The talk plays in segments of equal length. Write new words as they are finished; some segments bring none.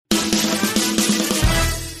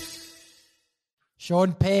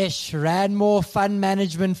Sean Peche, Ranmore Fund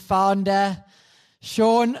Management founder.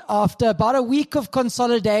 Sean, after about a week of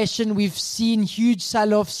consolidation, we've seen huge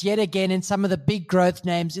sell-offs yet again in some of the big growth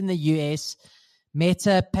names in the US.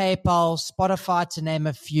 Meta, PayPal, Spotify, to name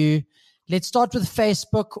a few. Let's start with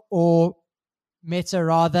Facebook, or Meta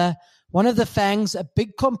rather. One of the FANGs, a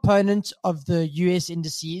big component of the US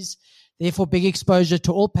indices, therefore big exposure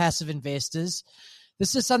to all passive investors.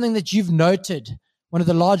 This is something that you've noted, one of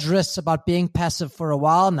the large risks about being passive for a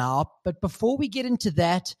while now. But before we get into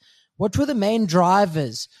that, what were the main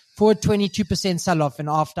drivers for a 22% sell-off in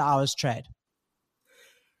after-hours trade?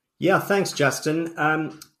 Yeah, thanks, Justin.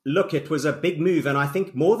 Look, it was a big move, and I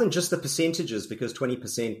think more than just the percentages, because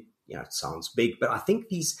 20%, it sounds big, but I think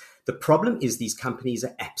the problem is these companies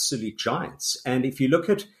are absolute giants. And if you look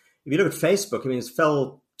at Facebook, it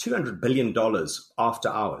fell $200 billion after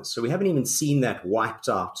hours. So we haven't even seen that wiped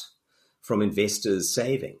out from investors'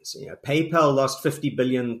 savings. PayPal lost $50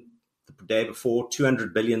 billion the day before,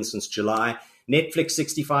 $200 billion since July. Netflix,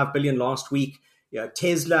 $65 billion last week.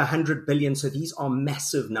 Tesla, $100 billion. So these are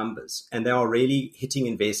massive numbers, and they are really hitting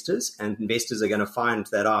investors, and investors are going to find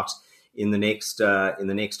that out in the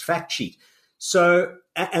next fact sheet. So,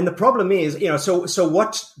 and the problem is, so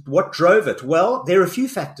what drove it? Well, there are a few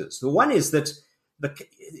factors. The one is that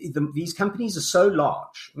these companies are so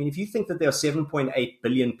large. If you think that there are 7.8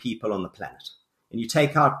 billion people on the planet, and you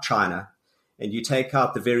take out China, and you take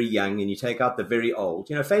out the very young, and you take out the very old,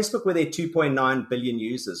 Facebook, with their 2.9 billion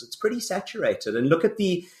users, it's pretty saturated. And look at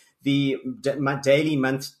the daily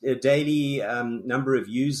number of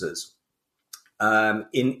users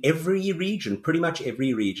in every region, pretty much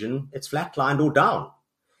every region, it's flatlined or down,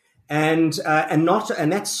 and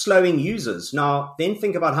that's slowing users. Now, then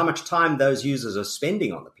think about how much time those users are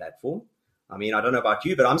spending on the platform. I don't know about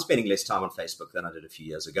you, but I'm spending less time on Facebook than I did a few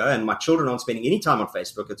years ago. And my children aren't spending any time on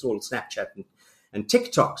Facebook. It's all Snapchat and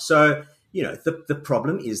TikTok. So, the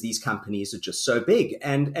problem is these companies are just so big.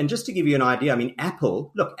 And just to give you an idea,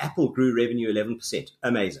 Apple grew revenue 11%.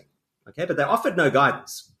 Amazing. Okay, but they offered no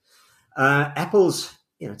guidance. Apple's,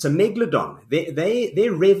 it's a megalodon.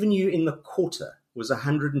 Their revenue in the quarter was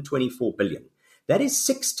 $124 billion. That is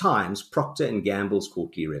 6 times Procter & Gamble's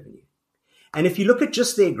quarterly revenue. And if you look at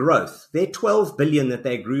just their growth, their $12 billion that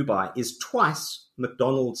they grew by is twice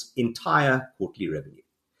McDonald's entire quarterly revenue.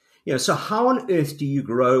 So how on earth do you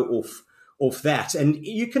grow off that? And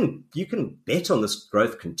you can bet on this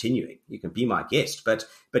growth continuing. You can be my guest, but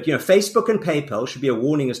Facebook and PayPal should be a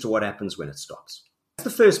warning as to what happens when it stops.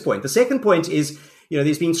 That's the first point. The second point is,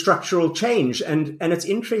 there's been structural change, and it's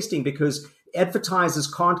interesting because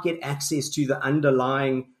advertisers can't get access to the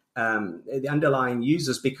underlying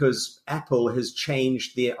users because Apple has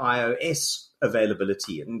changed their iOS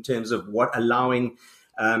availability in terms of what allowing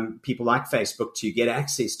people like Facebook to get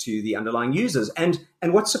access to the underlying users. And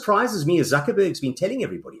what surprises me is Zuckerberg's been telling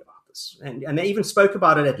everybody about this, and they even spoke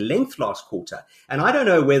about it at length last quarter. And I don't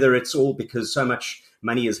know whether it's all because so much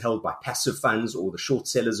money is held by passive funds or the short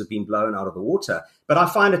sellers have been blown out of the water, but I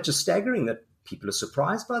find it just staggering that people are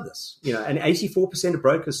surprised by this. And 84% of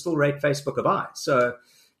brokers still rate Facebook a buy. So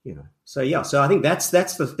I think that's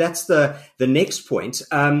the next point.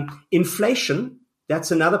 Inflation, that's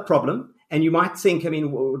another problem. And you might think, it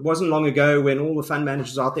wasn't long ago when all the fund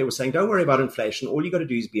managers out there were saying, don't worry about inflation. All you got to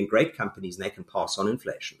do is be in great companies and they can pass on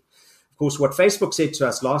inflation. Of course, what Facebook said to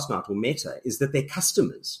us last night, or Meta, is that their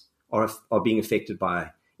customers are being affected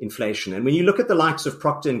by inflation. And when you look at the likes of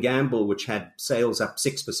Procter & Gamble, which had sales up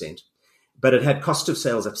 6%, but it had cost of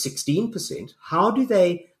sales up 16%, how do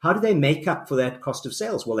they make up for that cost of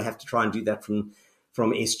sales? Well, they have to try and do that from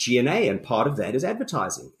SG&A, and part of that is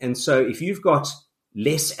advertising. And so if you've got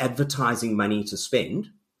less advertising money to spend,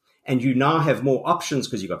 and you now have more options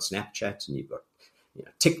because you've got Snapchat and you've got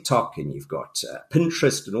TikTok and you've got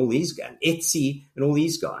Pinterest and all these, and Etsy and all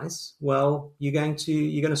these guys, well, you're going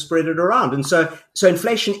to spread it around. And so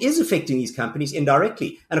inflation is affecting these companies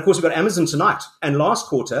indirectly. And of course, we've got Amazon tonight. And last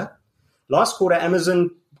quarter,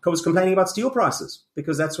 Amazon was complaining about steel prices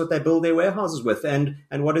because that's what they build their warehouses with. And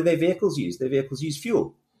what do their vehicles use? Their vehicles use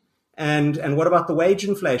fuel. And what about the wage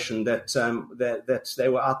inflation that they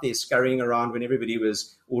were out there scurrying around when everybody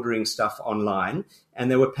was ordering stuff online, and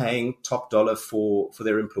they were paying top dollar for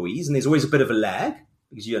their employees? And there's always a bit of a lag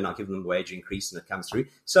because you're not giving them a wage increase and it comes through.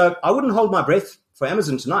 So I wouldn't hold my breath for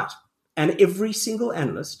Amazon tonight. And every single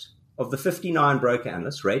analyst of the 59 broker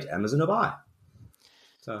analysts rate Amazon a buy.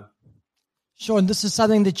 So, Sean, this is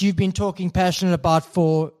something that you've been talking passionate about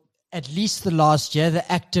for at least the last year, the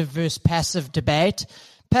active versus passive debate.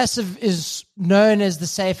 Passive is known as the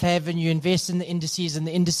safe haven. You invest in the indices and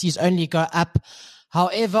the indices only go up.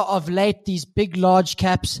 However, of late, these big, large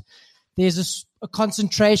caps, there's a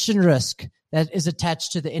concentration risk that is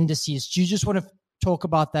attached to the indices. Do you just want to talk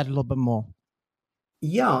about that a little bit more?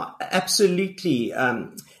 Yeah, absolutely,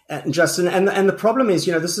 Justin. And the problem is,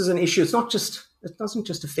 this is an issue. It doesn't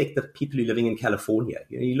just affect the people who are living in California.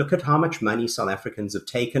 You look at how much money South Africans have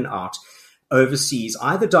taken out overseas,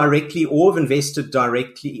 either directly or have invested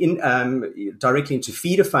directly into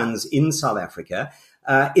feeder funds in South Africa.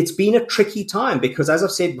 It's been a tricky time because, as I've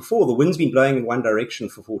said before, the wind's been blowing in one direction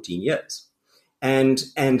for 14 years. And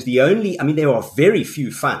there are very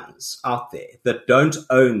few funds out there that don't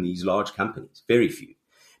own these large companies, very few,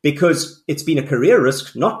 because it's been a career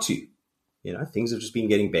risk not to. Things have just been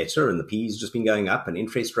getting better and the P's just been going up and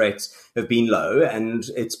interest rates have been low and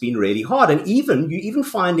it's been really hard. And you're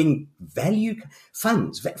finding value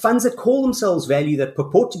funds that call themselves value, that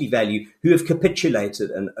purport to be value, who have capitulated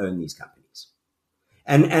and own these companies.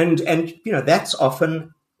 And that's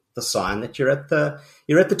often the sign that you're at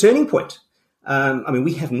the turning point.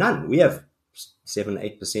 We have none. We have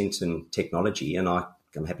 7-8% in technology, and I'm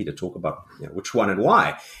happy to talk about which one and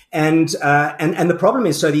why. And the problem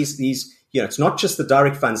is, so these it's not just the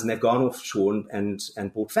direct funds, and they've gone offshore and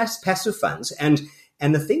bought passive funds. And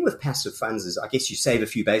the thing with passive funds is, I guess you save a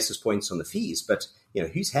few basis points on the fees, but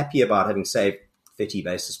who's happy about having saved 30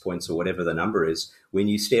 basis points or whatever the number is when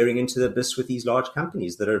you're staring into the abyss with these large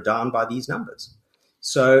companies that are down by these numbers?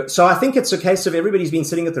 So I think it's a case of everybody's been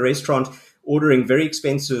sitting at the restaurant ordering very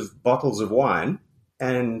expensive bottles of wine,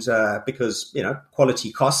 and because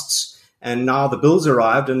quality costs, and now the bill's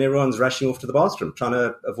arrived and everyone's rushing off to the bathroom trying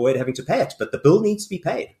to avoid having to pay it. But the bill needs to be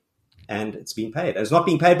paid, and it's been paid. And it's not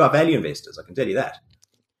being paid by value investors, I can tell you that.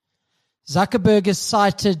 Zuckerberg has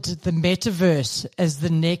cited the metaverse as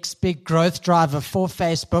the next big growth driver for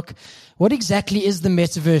Facebook. What exactly is the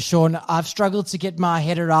metaverse, Sean? I've struggled to get my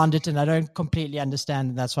head around it and I don't completely understand.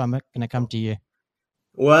 And that's why I'm going to come to you.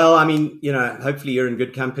 Well, hopefully you're in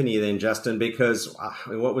good company then, Justin, because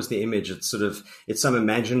what was the image? It's some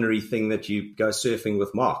imaginary thing that you go surfing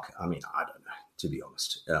with Mark. I don't know, to be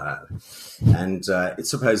honest. And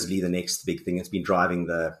it's supposedly the next big thing that's been driving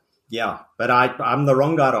but I'm the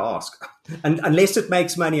wrong guy to ask. And unless it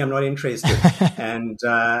makes money, I'm not interested. And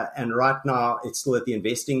right now it's still at the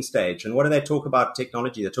investing stage. And what do they talk about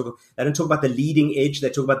technology? They don't talk about the leading edge. They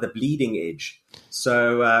talk about the bleeding edge.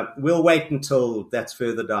 So we'll wait until that's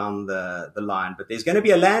further down the line. But there's going to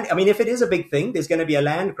be if it is a big thing, there's going to be a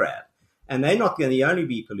land grab. And they're not the only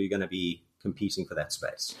people who are going to be competing for that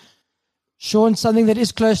space. Sean, something that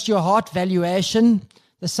is close to your heart, valuation.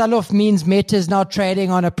 The sell-off means Meta is now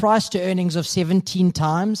trading on a price to earnings of 17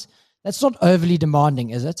 times. That's not overly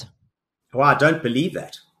demanding, is it? Well, I don't believe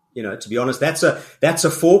that. To be honest, that's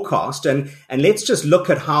a forecast. And let's just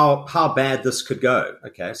look at how bad this could go.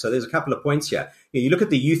 Okay, so there's a couple of points here. You look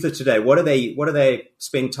at the youth of today. What do they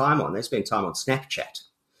spend time on? They spend time on Snapchat.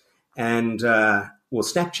 And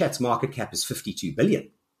Snapchat's market cap is 52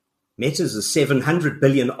 billion. Meta's is 700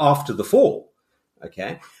 billion after the fall.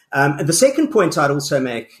 Okay. And the second point I'd also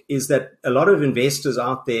make is that a lot of investors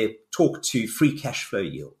out there talk to free cash flow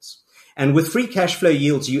yields. And with free cash flow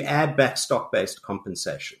yields, you add back stock-based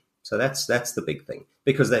compensation. So that's the big thing,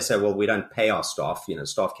 because they say, well, we don't pay our staff,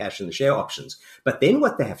 staff cash and the share options. But then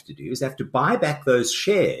what they have to do is they have to buy back those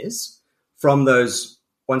shares from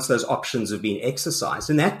once those options have been exercised.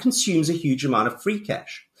 And that consumes a huge amount of free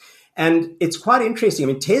cash. And it's quite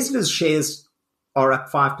interesting. Tesla's shares are up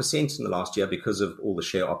 5% in the last year because of all the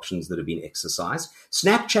share options that have been exercised.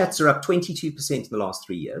 Snapchat's are up 22% in the last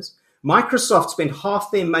 3 years. Microsoft spent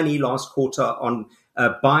half their money last quarter on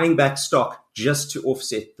buying back stock just to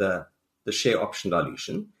offset the share option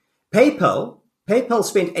dilution. PayPal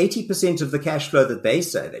spent 80% of the cash flow that they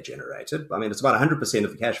say they generated. It's about 100%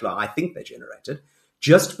 of the cash flow I think they generated,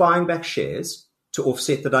 just buying back shares to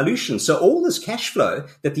offset the dilution. So all this cash flow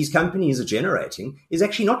that these companies are generating is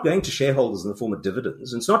actually not going to shareholders in the form of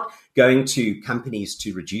dividends. It's not going to companies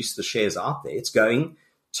to reduce the shares out there. It's going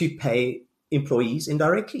to pay employees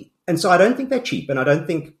indirectly. And so I don't think they're cheap. And I don't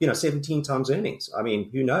think, 17 times earnings.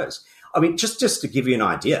 Who knows? Just to give you an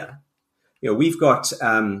idea, we've got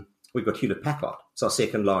Hewlett Packard. It's our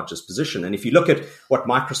second largest position. And if you look at what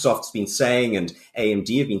Microsoft's been saying and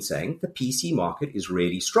AMD have been saying, the PC market is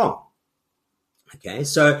really strong. Okay,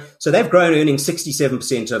 so they've grown earnings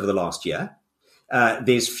 67% over the last year.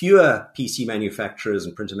 There's fewer PC manufacturers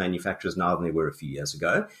and printer manufacturers now than there were a few years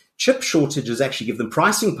ago. Chip shortages actually give them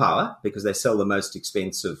pricing power because they sell the most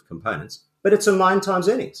expensive components, but it's on 9 times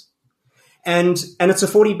earnings. And it's a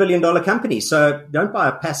 $40 billion company. So don't buy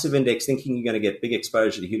a passive index thinking you're going to get big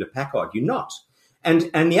exposure to Hewlett Packard. You're not.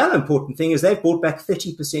 And the other important thing is they've bought back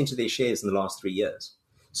 30% of their shares in the last 3 years.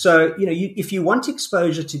 So, if you want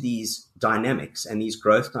exposure to these dynamics and these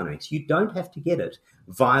growth dynamics, you don't have to get it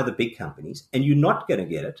via the big companies, and you're not going to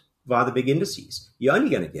get it via the big indices. You're only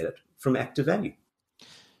going to get it from active value.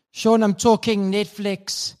 Sean, I'm talking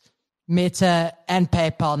Netflix, Meta, and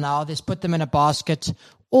PayPal now. Let's put them in a basket.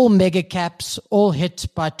 All mega caps, all hit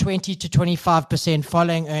by 20 to 25%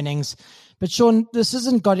 following earnings. But Sean, this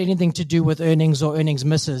hasn't got anything to do with earnings or earnings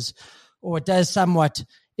misses, or it does somewhat.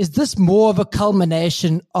 Is this more of a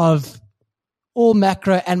culmination of all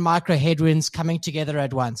macro and micro headwinds coming together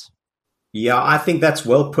at once? Yeah, I think that's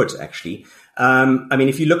well put, actually.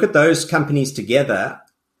 If you look at those companies together,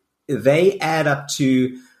 they add up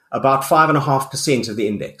to about 5.5% of the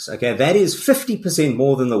index. Okay, that is 50%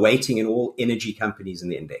 more than the weighting in all energy companies in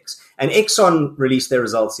the index. And Exxon released their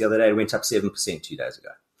results the other day. It went up 7% 2 days ago.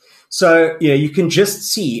 So, you can just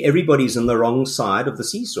see everybody's on the wrong side of the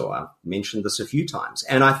seesaw. I've mentioned this a few times.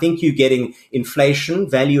 And I think you're getting inflation,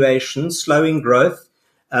 valuation, slowing growth,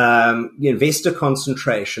 investor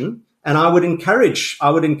concentration. And I would encourage,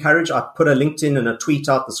 I put a LinkedIn and a tweet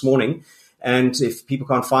out this morning. And if people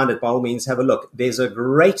can't find it, by all means, have a look. There's a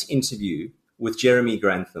great interview with Jeremy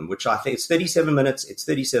Grantham, which I think it's 37 minutes. It's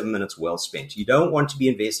 37 minutes well spent. You don't want to be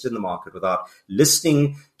invested in the market without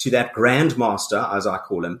listening to that grandmaster, as I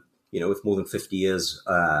call him, with more than 50 years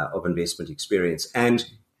of investment experience. And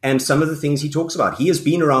some of the things he talks about. He has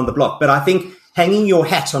been around the block. But I think hanging your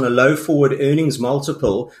hat on a low forward earnings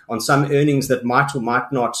multiple on some earnings that might or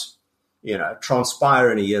might not,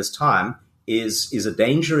 transpire in a year's time is a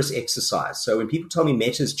dangerous exercise. So when people tell me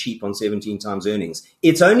Meta's cheap on 17 times earnings,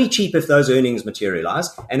 it's only cheap if those earnings materialize,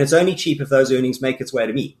 and it's only cheap if those earnings make its way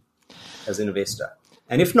to me as an investor.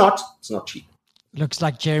 And if not, it's not cheap. Looks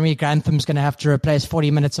like Jeremy Grantham's going to have to replace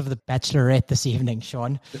 40 minutes of The Bachelorette this evening,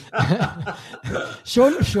 Sean.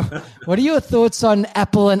 Sean, what are your thoughts on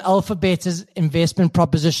Apple and Alphabet's investment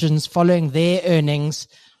propositions following their earnings?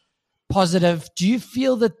 Positive. Do you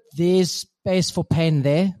feel that there's space for pain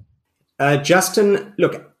there? Justin,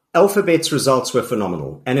 look, Alphabet's results were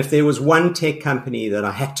phenomenal. And if there was one tech company that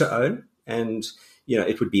I had to own, and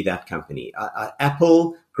it would be that company.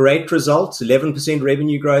 Apple, great results, 11%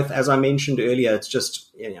 revenue growth. As I mentioned earlier, it's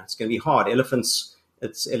just, it's going to be hard. Elephants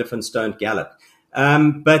don't gallop.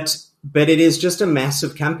 But it is just a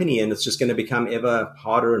massive company, and it's just going to become ever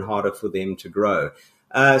harder and harder for them to grow.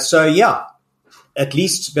 At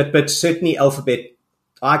least, but certainly Alphabet,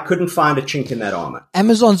 I couldn't find a chink in that armor.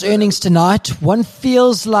 Amazon's earnings tonight, one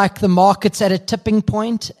feels like the market's at a tipping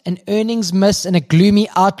point. An earnings miss and a gloomy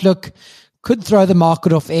outlook could throw the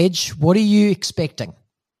market off edge. What are you expecting?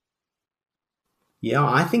 Yeah,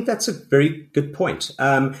 I think that's a very good point.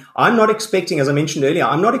 I'm not expecting, as I mentioned earlier,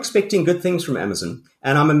 I'm not expecting good things from Amazon.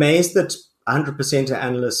 And I'm amazed that 100% of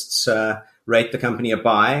analysts rate the company a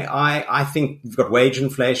buy. I think you've got wage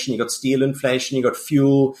inflation, you've got steel inflation, you've got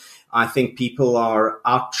fuel. I think people are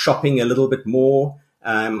out shopping a little bit more.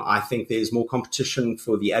 I think there's more competition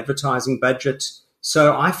for the advertising budget.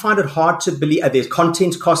 So I find it hard to believe there's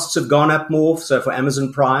content costs have gone up more. So for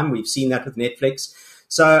Amazon Prime, we've seen that with Netflix.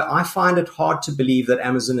 So I find it hard to believe that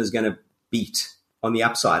Amazon is going to beat on the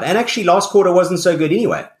upside. And actually last quarter wasn't so good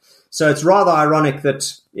anyway. So it's rather ironic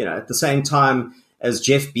that, at the same time as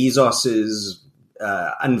Jeff Bezos is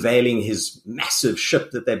unveiling his massive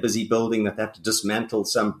ship that they're busy building, that they have to dismantle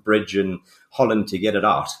some bridge in Holland to get it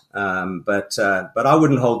out. But I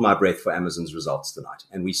wouldn't hold my breath for Amazon's results tonight.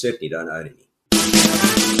 And we certainly don't own any.